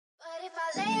if I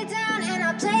lay down and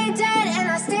I play dead and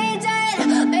I stay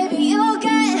dead, maybe you'll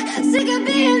get sick of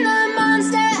being the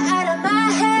monster out of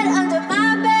my head, under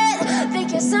my bed.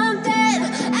 Think you're something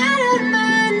out of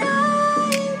my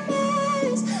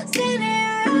nightmares,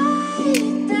 standing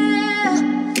right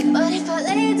there. But if I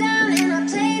lay down and I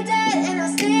play dead and I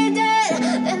stay dead,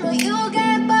 then will you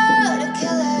get bored of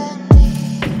killing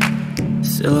me?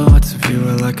 Silhouettes of you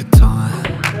are like a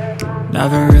taunt.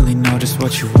 Never really know just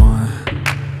what you want.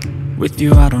 With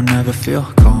you I don't ever feel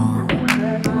calm.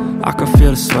 I can feel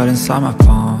the sweat inside my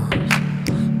palms.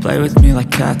 Play with me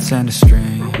like cats and a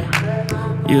string.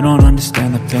 You don't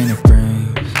understand the pain it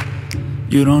brings.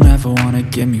 You don't ever wanna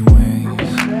give me wings.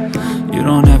 You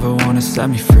don't ever wanna set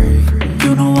me free.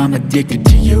 You know I'm addicted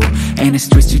to you, and it's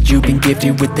twisted, you've been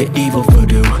gifted with the evil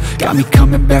voodoo. Got me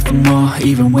coming back for more,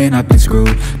 even when I've been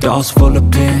screwed. Dolls full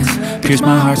of pins, pierce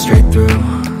my heart straight through.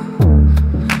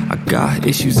 I got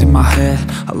issues in my head,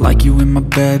 I like you in my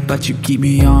bed, but you keep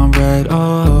me on red.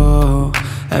 Oh,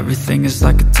 everything is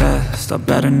like a test, I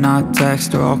better not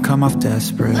text or I'll come off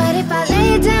desperate. But if I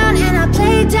lay down and I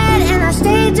play dead and I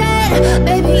stay dead,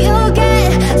 baby you'll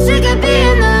get sick of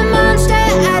being the monster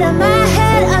out of my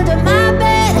head, under my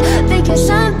bed. Think you're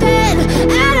something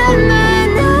out of my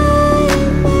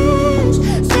nightmares,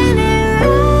 standing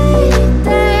right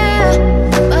there.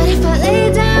 But if I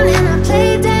lay down and I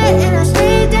play dead and I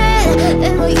stay dead,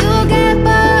 then will you get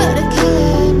bored of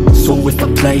killing me? So if I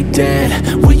play dead,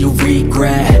 will you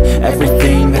regret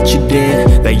everything that you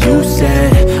did, that you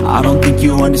said? I don't think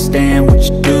you understand what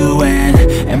you're doing,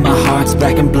 and my heart's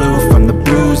black and blue from the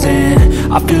bruising.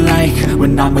 I feel like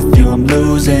when I'm with you I'm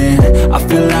losing. I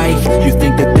feel like you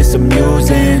think that this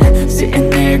amusing, sitting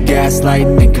there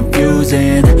gaslighting and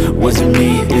confusing. Was it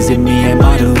me? Is it me? Am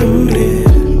I deluded?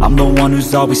 I'm the one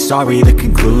who's always sorry, the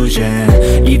conclusion,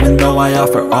 even though I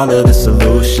offer all of the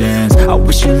solutions. I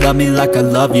wish you loved me like I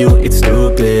love you, it's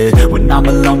stupid. When I'm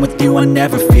alone with you I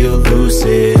never feel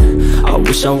lucid. I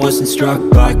wish I wasn't struck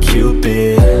by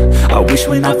Cupid. I wish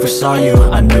when I first saw you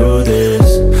I knew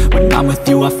this. When I'm with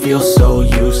you I feel so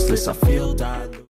useless, I feel